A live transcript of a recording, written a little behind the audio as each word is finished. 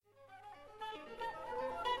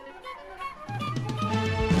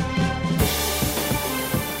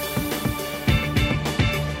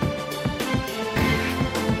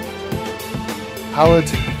Howard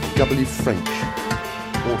W. French,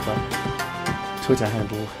 author, Twitter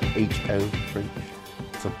handle HO French.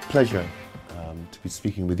 It's a pleasure to be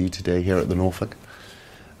speaking with you today here at the Norfolk.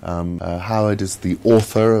 Howard is the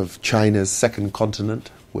author of China's Second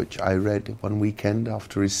Continent, which I read one weekend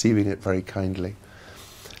after receiving it very kindly.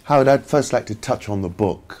 Howard, I'd first like to touch on the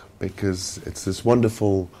book because it's this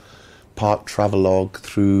wonderful part travelogue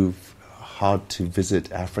through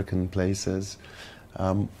hard-to-visit African places.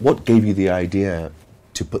 What gave you the idea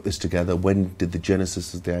to put this together? When did the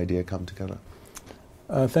genesis of the idea come together?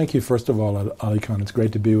 Thank you, first of all, Ali Khan. It's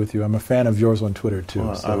great to be with you. I'm a fan of yours on Twitter too.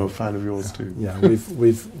 Well, I'm a fan of yours too. Yeah,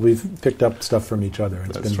 we've picked up stuff from each other, and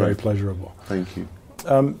it's been very pleasurable. Thank you.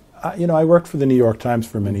 I worked for the New York Times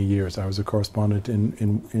for many years. I was a correspondent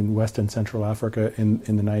in West and Central Africa in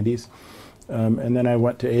the 90s, and then I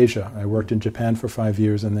went to Asia. I worked in Japan for 5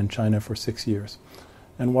 years, and then China for 6 years.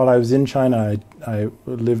 And while I was in China, I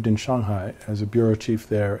lived in Shanghai as a bureau chief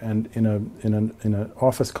there, and in an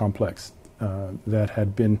office complex that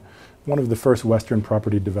had been one of the first Western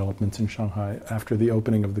property developments in Shanghai after the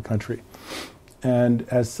opening of the country. And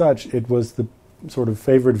as such, it was the sort of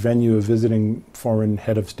favored venue of visiting foreign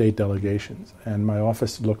head of state delegations. And my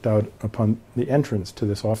office looked out upon the entrance to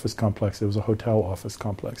this office complex. It was a hotel office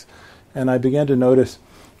complex. And I began to notice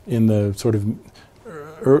in the sort of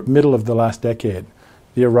middle of the last decade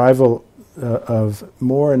the arrival of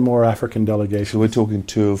more and more African delegations. So we're talking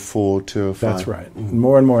 204, 205. That's right. Mm-hmm.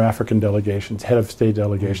 More and more African delegations, head of state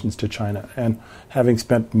delegations to China. And having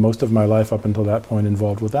spent most of my life up until that point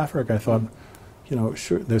involved with Africa, I thought,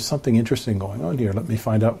 sure, there's something interesting going on here. Let me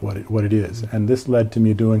find out what it is. And this led to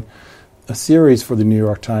me doing a series for the New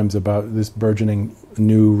York Times about this burgeoning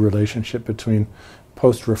new relationship between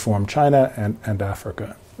post-reform China and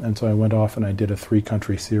Africa. And so I went off and I did a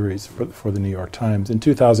 3-country series for the New York Times. In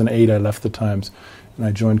 2008, I left the Times and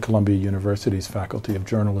I joined Columbia University's Faculty of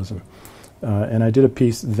Journalism. And I did a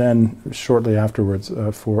piece then, shortly afterwards,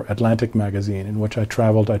 for Atlantic Magazine, in which I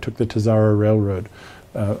traveled. I took the Tazara Railroad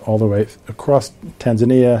all the way across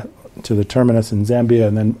Tanzania to the terminus in Zambia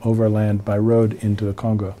and then overland by road into the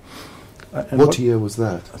Congo. What year was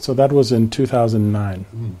that? So that was in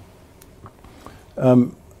 2009.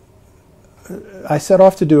 I set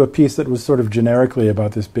off to do a piece that was sort of generically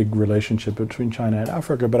about this big relationship between China and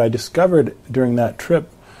Africa, but I discovered during that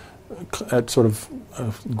trip, at sort of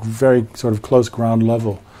a very sort of close ground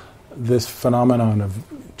level, this phenomenon of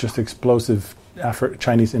just explosive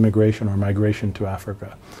Chinese immigration or migration to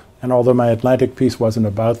Africa. And although my Atlantic piece wasn't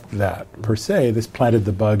about that per se, this planted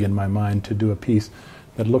the bug in my mind to do a piece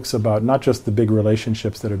that looks about not just the big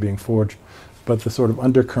relationships that are being forged, but the sort of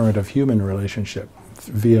undercurrent of human relationship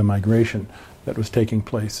via migration that was taking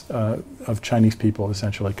place of Chinese people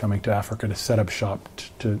essentially coming to Africa to set up shop,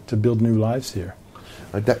 to build new lives here.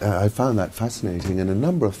 I found that fascinating, and a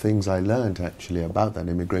number of things I learned actually about that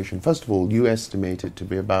immigration. First of all, you estimate it to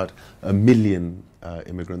be about 1 million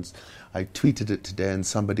immigrants. I tweeted it today and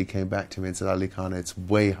somebody came back to me and said, Ali Khan, it's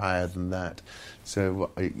way higher than that. So,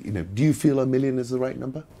 do you feel 1 million is the right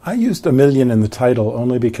number? I used 1 million in the title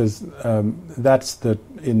only because that's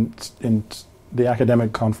in the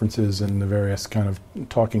academic conferences and the various kind of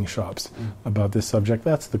talking shops about this subject.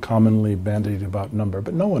 That's the commonly bandied about number,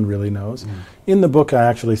 but no one really knows. In the book, I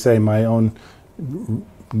actually say my own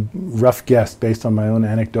rough guess based on my own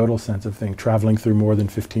anecdotal sense of things, traveling through more than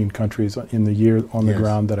 15 countries in the year on the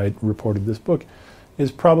ground that I reported this book, is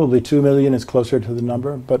probably 2 million is closer to the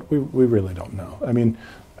number, but we really don't know. I mean,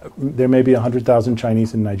 there may be 100,000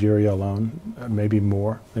 Chinese in Nigeria alone, maybe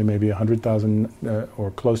more. There may be 100,000 or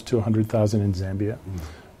close to 100,000 in Zambia.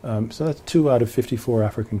 So that's 2 out of 54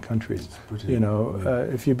 African countries.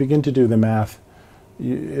 If you begin to do the math,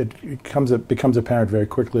 it becomes apparent very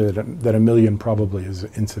quickly that 1 million probably is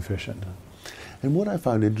insufficient. And what I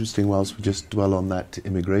found interesting, whilst we just dwell on that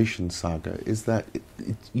immigration saga, is that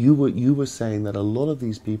you were saying that a lot of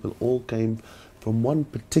these people all came from one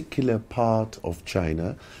particular part of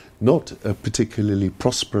China, not a particularly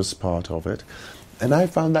prosperous part of it. And I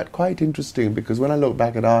found that quite interesting because when I look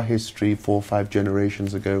back at our history 4 or 5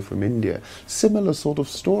 generations ago from India, similar sort of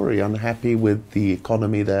story, unhappy with the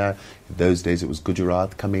economy there. In those days it was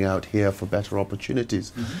Gujarat, coming out here for better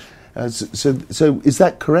opportunities. So is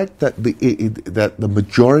that correct, that the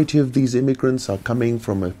majority of these immigrants are coming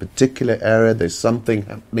from a particular area? There's something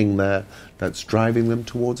happening there that's driving them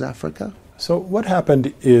towards Africa? So what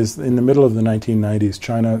happened is, in the middle of the 1990s,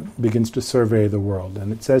 China begins to survey the world,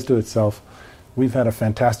 and it says to itself, we've had a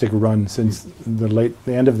fantastic run since the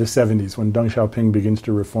end of the 70s, when Deng Xiaoping begins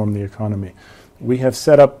to reform the economy. We have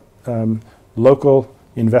set up local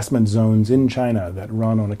investment zones in China that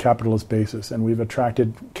run on a capitalist basis, and we've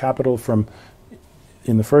attracted capital from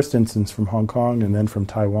in the first instance from Hong Kong, and then from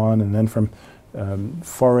Taiwan, and then from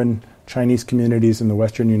foreign Chinese communities in the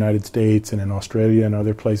Western United States and in Australia and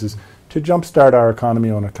other places, to jumpstart our economy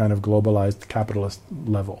on a kind of globalized capitalist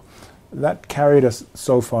level. That carried us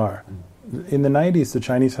so far. In the 90s, the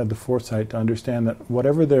Chinese had the foresight to understand that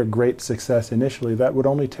whatever their great success initially, that would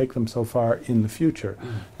only take them so far in the future.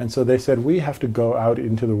 And so they said, we have to go out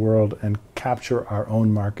into the world and capture our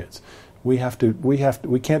own markets. We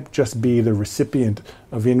can't just be the recipient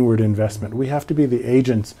of inward investment. We have to be the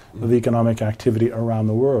agents of economic activity around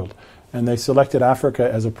the world. And they selected Africa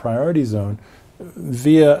as a priority zone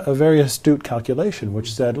via a very astute calculation,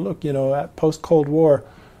 which said, look, at post-Cold War,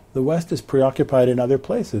 the West is preoccupied in other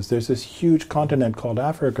places. There's this huge continent called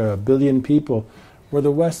Africa, 1 billion people, where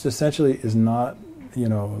the West essentially is not,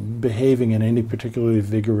 behaving in any particularly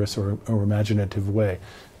vigorous or imaginative way.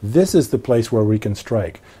 This is the place where we can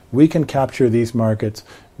strike. We can capture these markets.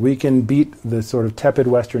 We can beat the sort of tepid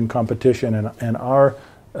Western competition, and our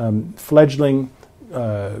fledgling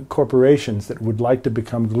corporations that would like to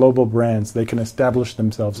become global brands, they can establish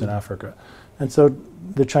themselves in Africa. And so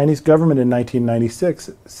the Chinese government in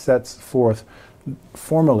 1996 sets forth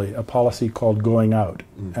formally a policy called Going Out.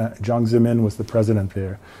 Jiang Zemin was the president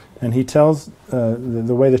there. And he tells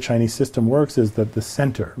the way the Chinese system works is that the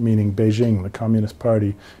center, meaning Beijing, the Communist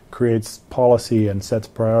Party, creates policy and sets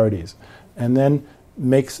priorities, and then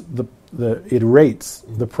makes it rates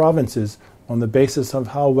the provinces on the basis of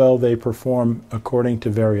how well they perform according to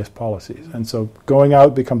various policies. And so Going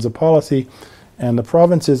Out becomes a policy, and the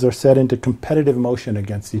provinces are set into competitive motion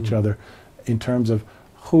against each other in terms of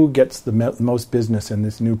who gets the most business in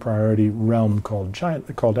this new priority realm called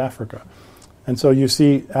Africa. And so you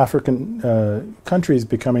see African countries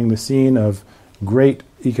becoming the scene of great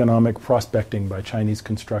economic prospecting by Chinese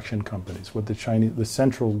construction companies, with the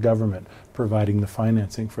central government providing the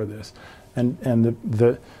financing for this, and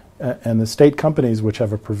the state companies, which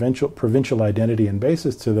have a provincial identity and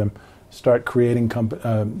basis to them, start creating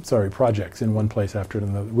projects in one place after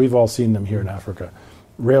another. We've all seen them here in Africa: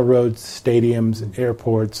 railroads, stadiums,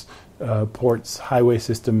 airports, ports, highway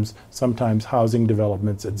systems, sometimes housing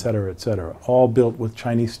developments, et cetera, all built with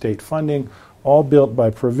Chinese state funding, all built by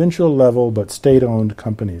provincial level but state-owned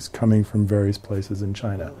companies coming from various places in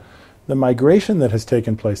China. The migration that has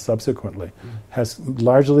taken place subsequently has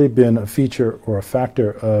largely been a feature or a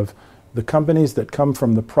factor of the companies that come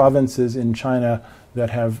from the provinces in China that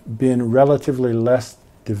have been relatively less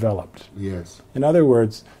developed. Yes. In other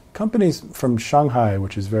words, companies from Shanghai,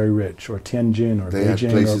 which is very rich, or Tianjin, or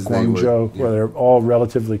Beijing, or Guangzhou, where they're all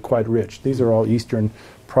relatively quite rich. These are all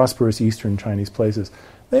prosperous Eastern Chinese places.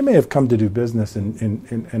 They may have come to do business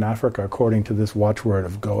in Africa according to this watchword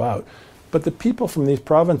of Go Out. But the people from these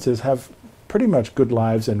provinces have pretty much good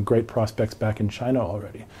lives and great prospects back in China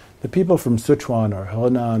already. The people from Sichuan or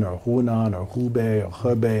Henan or Hunan or Hubei or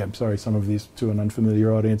Hebei, I'm sorry, some of these to an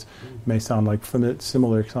unfamiliar audience may sound like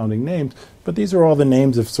similar sounding names, but these are all the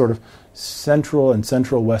names of sort of central and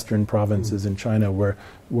central western provinces in China where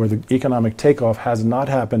the economic takeoff has not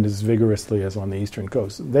happened as vigorously as on the eastern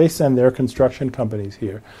coast. They send their construction companies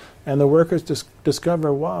here, and the workers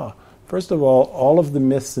discover, wow, first of all of the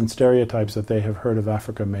myths and stereotypes that they have heard of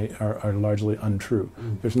Africa are largely untrue.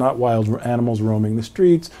 There's not wild animals roaming the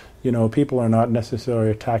streets. People are not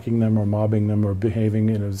necessarily attacking them or mobbing them or behaving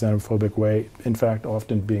in a xenophobic way. In fact,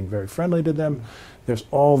 often being very friendly to them. There's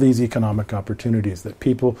all these economic opportunities that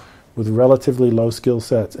people with relatively low skill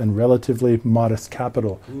sets and relatively modest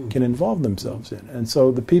capital can involve themselves in. And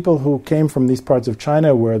so the people who came from these parts of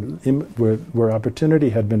China where opportunity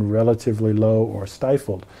had been relatively low or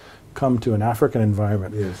stifled come to an African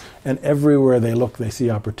environment, and everywhere they look, they see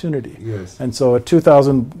opportunity. And so a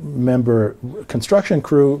 2,000-member construction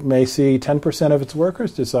crew may see 10% of its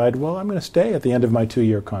workers decide, well, I'm going to stay at the end of my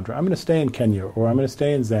 2-year contract. I'm going to stay in Kenya, or I'm going to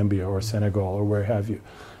stay in Zambia or Senegal or where have you.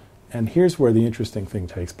 And here's where the interesting thing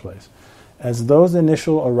takes place. As those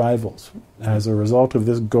initial arrivals, as a result of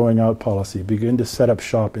this Going Out policy, begin to set up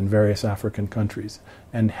shop in various African countries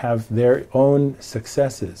and have their own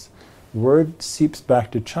successes, word seeps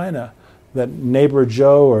back to China that neighbor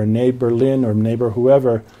Joe or neighbor Lin or neighbor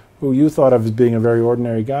whoever, who you thought of as being a very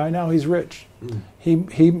ordinary guy, now he's rich.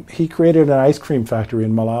 He created an ice cream factory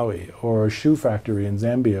in Malawi, or a shoe factory in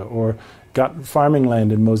Zambia, or got farming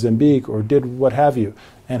land in Mozambique, or did what have you,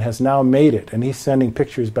 and has now made it. And he's sending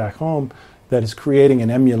pictures back home that is creating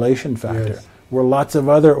an emulation factor, where lots of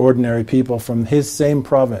other ordinary people from his same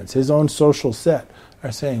province, his own social set,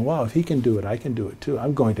 are saying, wow, if he can do it, I can do it too.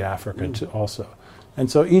 I'm going to Africa also. And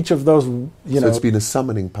so each of those, So it's been a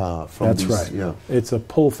summoning power from that's these, right. yeah. It's a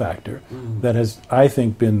pull factor that has, I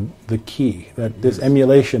think, been the key. That this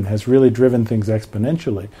emulation has really driven things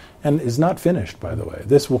exponentially and is not finished, by the way.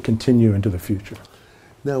 This will continue into the future.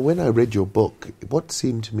 Now, when I read your book, what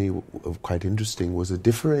seemed to me quite interesting was a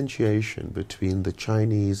differentiation between the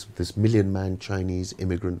Chinese, this million-man Chinese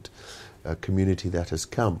immigrant community that has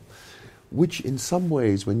come, which in some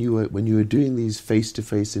ways, when you were doing these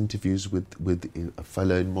face-to-face interviews with a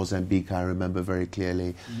fellow in Mozambique, I remember very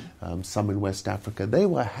clearly, some in West Africa, they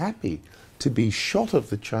were happy to be shot of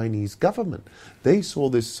the Chinese government. They saw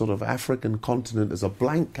this sort of African continent as a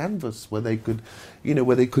blank canvas where they could,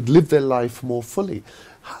 where they could live their life more fully.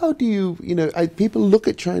 How do you, people look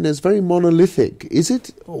at China as very monolithic. Is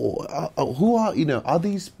it, or who are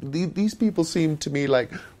these people seem to me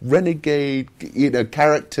like renegade,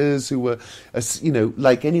 characters who were,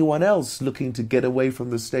 like anyone else looking to get away from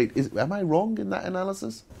the state. Am I wrong in that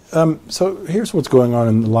analysis? So here's what's going on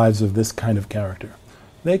in the lives of this kind of character.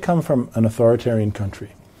 They come from an authoritarian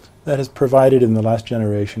country that has provided in the last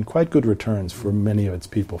generation quite good returns for many of its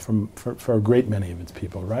people, for a great many of its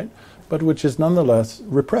people, right? But which is nonetheless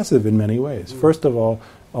repressive in many ways. First of all,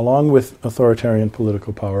 along with authoritarian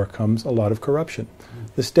political power comes a lot of corruption.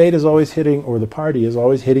 The state is always hitting, or the party is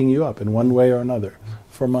always hitting you up in one way or another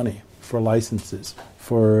for money, for licenses,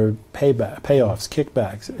 for payoffs,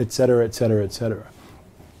 kickbacks, et cetera, et cetera, et cetera.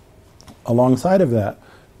 Alongside of that,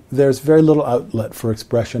 there's very little outlet for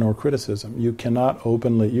expression or criticism. You can talk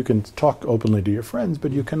openly to your friends,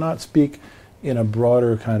 but you cannot speak in a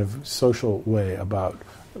broader kind of social way about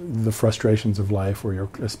the frustrations of life, or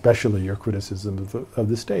especially your criticism of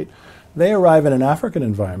the state. They arrive in an African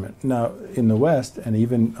environment. Now, in the West, and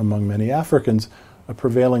even among many Africans, a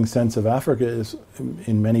prevailing sense of Africa is,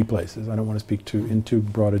 in many places, I don't want to speak in too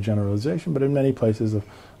broad a generalization, but in many places of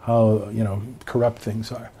how, corrupt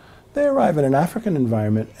things are. They arrive in an African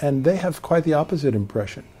environment, and they have quite the opposite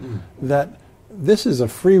impression, that this is a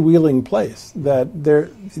freewheeling place, that there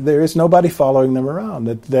is nobody following them around,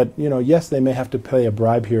 that yes, they may have to pay a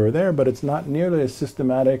bribe here or there, but it's not nearly as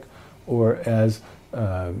systematic or as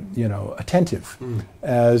attentive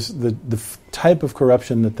as the type of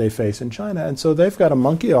corruption that they face in China. And so they've got a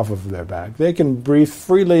monkey off of their back. They can breathe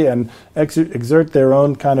freely and exert their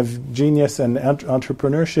own kind of genius and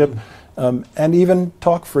entrepreneurship, and even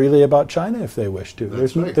talk freely about China if they wish to.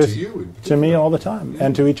 That's right, to you. To me all the time,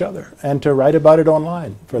 and to each other, and to write about it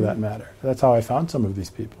online, for that matter. That's how I found some of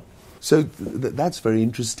these people. So that's very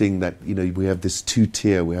interesting that, we have this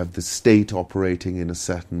two-tier. We have the state operating in a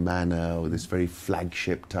certain manner, or this very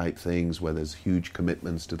flagship type things where there's huge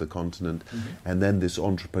commitments to the continent, and then this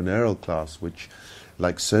entrepreneurial class, which,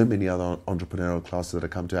 like so many other entrepreneurial classes that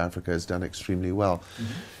have come to Africa, has done extremely well.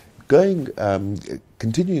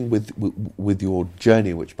 Continuing with your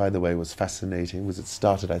journey, which, by the way, was fascinating, it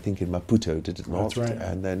started, I think, in Maputo, did it not? That's right.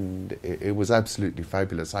 And then it was absolutely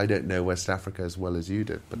fabulous. I don't know West Africa as well as you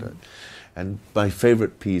did, but and my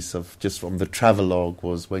favorite piece of just from the travelogue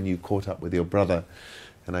was when you caught up with your brother,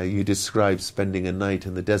 and you described spending a night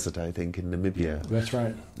in the desert, I think, in Namibia. That's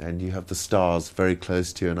right. And you have the stars very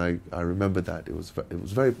close to you, and I remember that. It was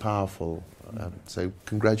very powerful. So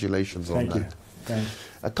congratulations on that. Thank you. Thanks.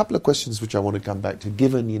 A couple of questions which I want to come back to.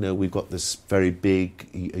 Given, we've got this very big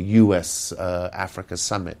US-Africa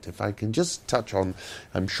summit, if I can just touch on,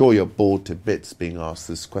 I'm sure you're bored to bits being asked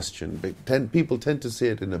this question, but people tend to see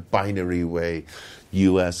it in a binary way,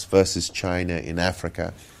 US versus China in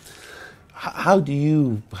Africa. How do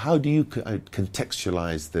you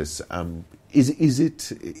contextualize this? Is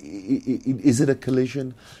it a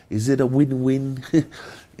collision? Is it a win-win?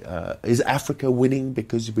 Is Africa winning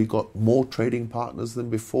because we got more trading partners than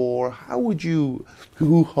before?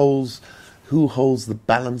 Who holds the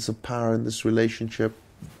balance of power in this relationship?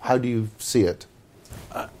 How do you see it?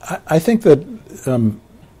 I think that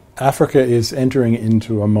Africa is entering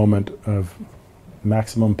into a moment of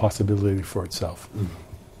maximum possibility for itself.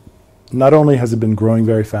 Not only has it been growing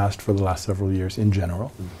very fast for the last several years in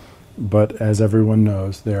general, but as everyone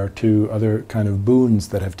knows, there are two other kind of boons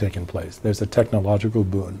that have taken place. There's a technological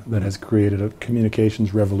boon that has created a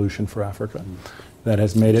communications revolution for Africa that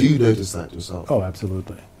has made it... Do you notice that yourself? Oh,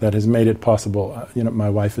 absolutely. That has made it possible. My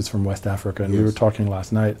wife is from West Africa, and we were talking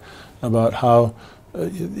last night about how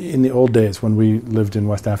in the old days when we lived in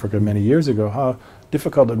West Africa many years ago, how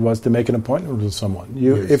difficult it was to make an appointment with someone.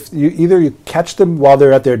 Yes. If you either you catch them while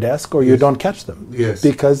they're at their desk, or you don't catch them. Yes.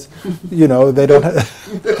 Because they don't.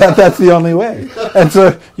 That's the only way. And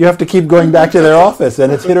so you have to keep going back to their office,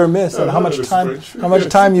 and it's hit or miss. And how much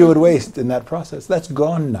time you would waste in that process? That's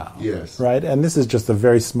gone now. Yes. Right. And this is just a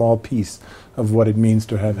very small piece of what it means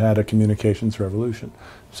to have had a communications revolution.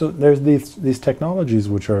 So there's these technologies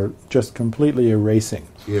which are just completely erasing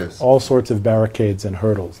all sorts of barricades and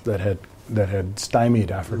hurdles that had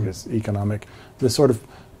stymied Africa's the sort of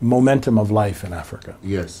momentum of life in Africa.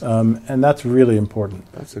 Yes. And that's really important.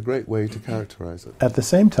 That's a great way to characterize it. At the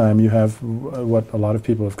same time, you have what a lot of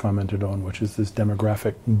people have commented on, which is this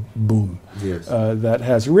demographic boom that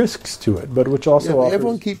has risks to it, but which also offers...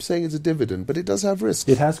 Everyone keeps saying it's a dividend, but it does have risks.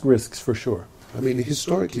 It has risks, for sure. I mean,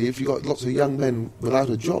 historically, if you've got lots of young men without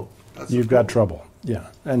a job, you've got trouble. Yeah.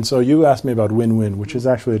 And so you asked me about win-win, which is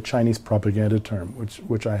actually a Chinese propaganda term,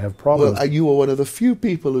 which I have problems with. Well, you were one of the few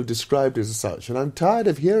people who described it as such, and I'm tired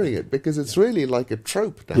of hearing it because it's really like a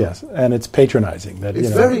trope now. Yes, and it's patronizing.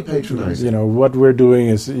 It's very patronizing. What we're doing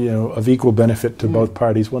is, of equal benefit to both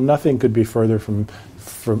parties. Well, nothing could be further from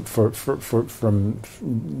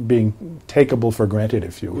being takeable for granted,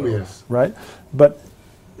 if you will. Yes. Right? But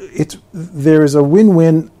there is a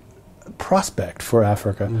win-win prospect for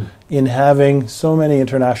Africa in having so many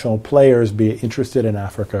international players be interested in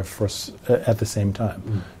Africa at the same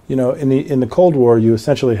time. In the Cold War, you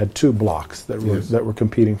essentially had two blocks that were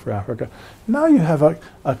competing for Africa. Now you have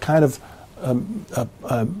a kind of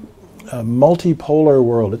a multipolar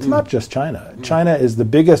world. It's not just China. China is the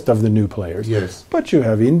biggest of the new players. Yes. But you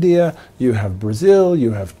have India, you have Brazil,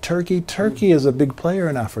 you have Turkey. Turkey is a big player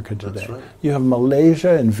in Africa today. That's right. You have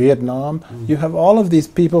Malaysia and Vietnam. You have all of these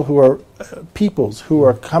people who are peoples who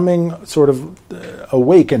are coming sort of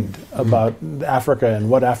awakened about Africa and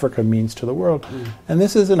what Africa means to the world. And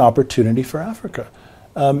this is an opportunity for Africa.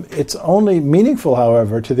 It's only meaningful,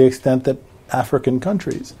 however, to the extent that African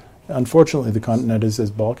countries... Unfortunately, the continent is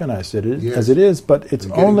as balkanized as it is, but it's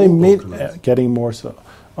only getting more so.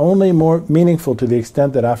 Only more meaningful to the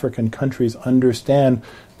extent that African countries understand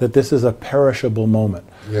that this is a perishable moment.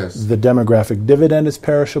 Yes. The demographic dividend is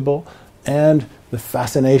perishable, and the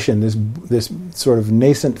fascination, this sort of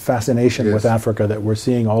nascent fascination with Africa that we're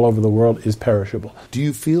seeing all over the world is perishable. Do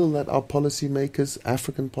you feel that our policymakers,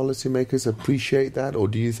 African policymakers, appreciate that, or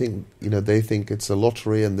do you think they think it's a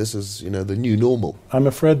lottery and this is the new normal? I'm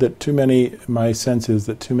afraid that my sense is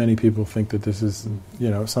that too many people think that this is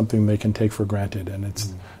something they can take for granted, and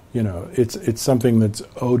it's it's something that's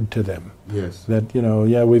owed to them. Yes. That,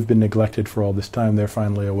 we've been neglected for all this time. They're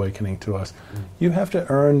finally awakening to us. You have to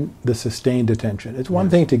earn the sustained attention. It's one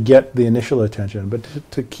thing to get the initial attention, but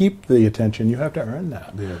to keep the attention, you have to earn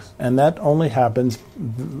that. Yes. And that only happens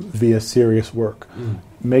via serious work.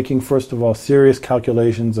 Making, first of all, serious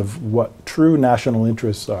calculations of what true national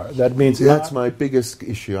interests are. That means that's my biggest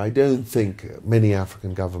issue. I don't think many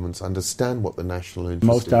African governments understand what the national interest is.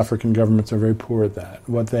 Most African governments are very poor at that.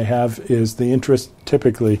 What they have is the interest,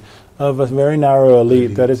 typically, of a very narrow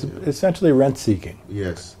elite that is essentially rent-seeking.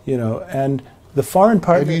 Yes. And the foreign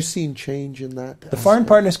partners... Have you seen change in that? The foreign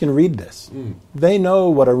partners can read this. They know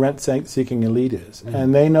what a rent-seeking elite is,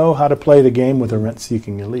 and they know how to play the game with a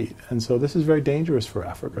rent-seeking elite. And so this is very dangerous for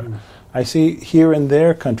Africa. I see here and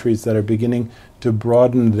there countries that are beginning to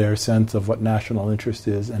broaden their sense of what national interest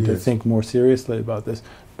is and to think more seriously about this,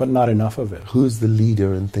 but not enough of it. Who's the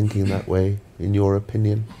leader in thinking that way, in your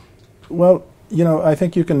opinion? Well, I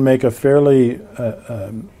think you can make a fairly...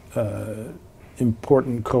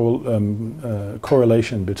 important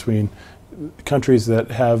correlation between countries that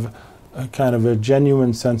have a kind of a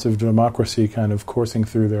genuine sense of democracy kind of coursing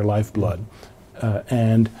through their lifeblood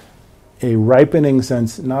and a ripening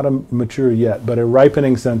sense, not a mature yet, but a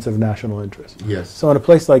ripening sense of national interest. Yes. So in a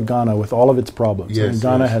place like Ghana, with all of its problems, and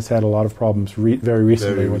Ghana has had a lot of problems very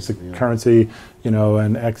recently with the currency,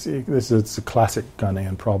 and this is a classic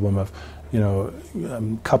Ghanaian problem of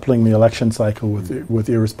coupling the election cycle with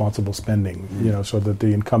irresponsible spending, so that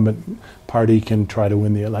the incumbent party can try to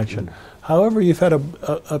win the election. However, you've had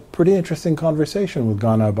a pretty interesting conversation with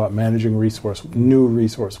Ghana about managing new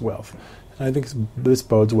resource wealth. And I think this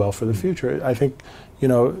bodes well for the future. I think,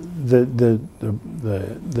 the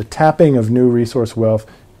tapping of new resource wealth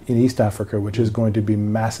in East Africa, which is going to be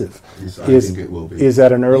massive, is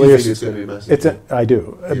at an earlier. You think it's going to be massive? I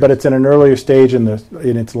do, but it's in an earlier stage in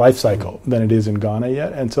its life cycle than it is in Ghana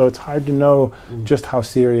yet, and so it's hard to know just how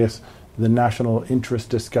serious the national interest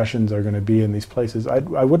discussions are going to be in these places. I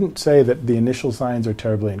wouldn't say that the initial signs are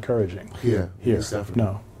terribly encouraging. Here, East Africa.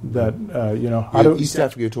 No. that, how do... East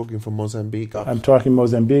Africa, you're talking from Mozambique up? I'm talking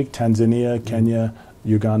Mozambique, Tanzania, Kenya,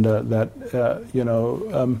 Uganda,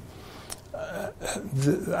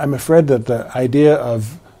 I'm afraid that the idea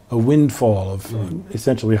of a windfall of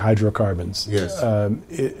essentially hydrocarbons, yes.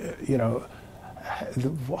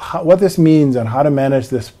 What this means and how to manage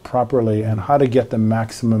this properly and how to get the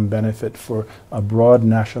maximum benefit for a broad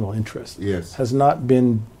national interest yes. has not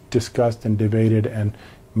been discussed and debated and,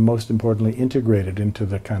 most importantly, integrated into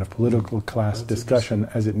the kind of political class That's discussion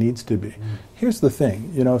as it needs to be. Here's the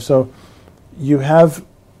thing, so you have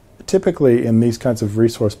typically in these kinds of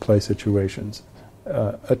resource play situations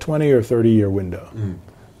a 20 or 30-year window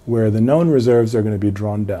where the known reserves are going to be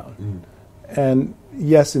drawn down. And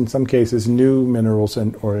yes, in some cases, new minerals,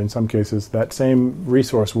 or in some cases, that same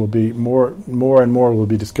resource will be more and more will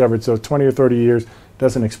be discovered. So 20 or 30 years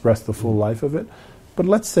doesn't express the full life of it. But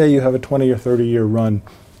let's say you have a 20 or 30-year run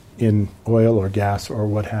in oil or gas or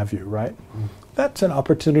what have you, right? That's an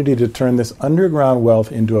opportunity to turn this underground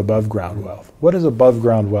wealth into above-ground wealth. What does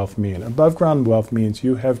above-ground wealth mean? Above-ground wealth means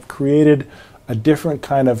you have created a different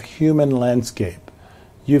kind of human landscape.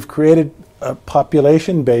 You've created a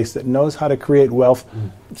population base that knows how to create wealth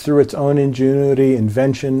through its own ingenuity,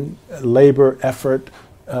 invention, labor, effort,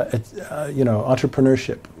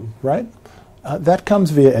 entrepreneurship, right? That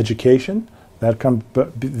comes via education. That comes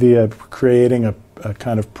via creating a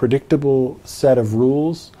kind of predictable set of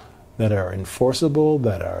rules that are enforceable,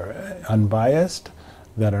 that are unbiased,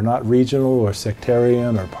 that are not regional or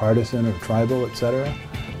sectarian or partisan or tribal, etc.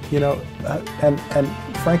 And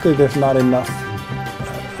frankly, there's not enough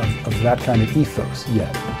of that kind of ethos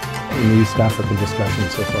yet in the East African discussion,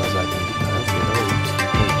 so far as I can